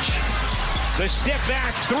 Doncic. The step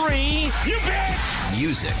back 3. You bet.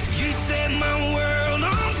 Music. You set my world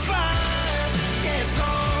on fire. Yes,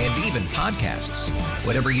 and even podcasts.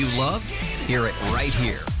 Whatever you love, hear it right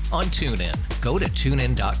here on TuneIn. Go to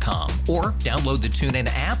TuneIn.com or download the TuneIn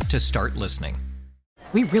app to start listening.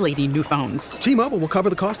 We really need new phones. T-Mobile will cover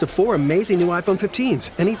the cost of 4 amazing new iPhone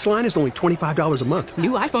 15s, and each line is only $25 a month.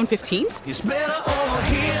 New iPhone 15s? It's better over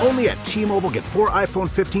here. Only at T-Mobile, get 4 iPhone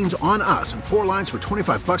 15s on us and 4 lines for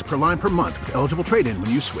 $25 per line per month with eligible trade-in when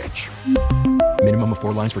you switch. Minimum of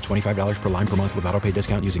 4 lines for $25 per line per month with autopay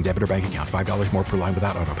discount using debit or bank account. $5 more per line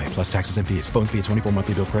without autopay, plus taxes and fees. Phone fee at 24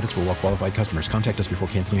 monthly bill credits for well-qualified customers. Contact us before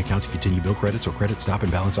canceling account to continue bill credits or credit stop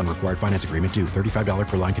and balance on required finance agreement due. $35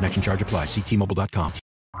 per line connection charge applies. See T-Mobile.com.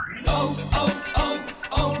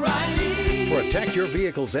 O'Reilly. Protect your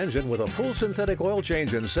vehicle's engine with a full synthetic oil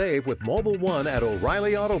change and save with Mobil 1 at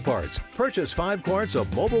O'Reilly Auto Parts. Purchase 5 quarts of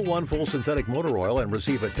Mobil 1 full synthetic motor oil and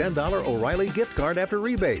receive a $10 O'Reilly gift card after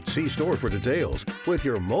rebate. See store for details. With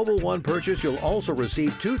your Mobil 1 purchase, you'll also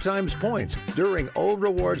receive 2 times points during O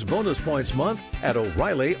Rewards Bonus Points Month at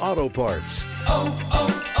O'Reilly Auto Parts.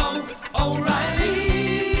 O'Reilly.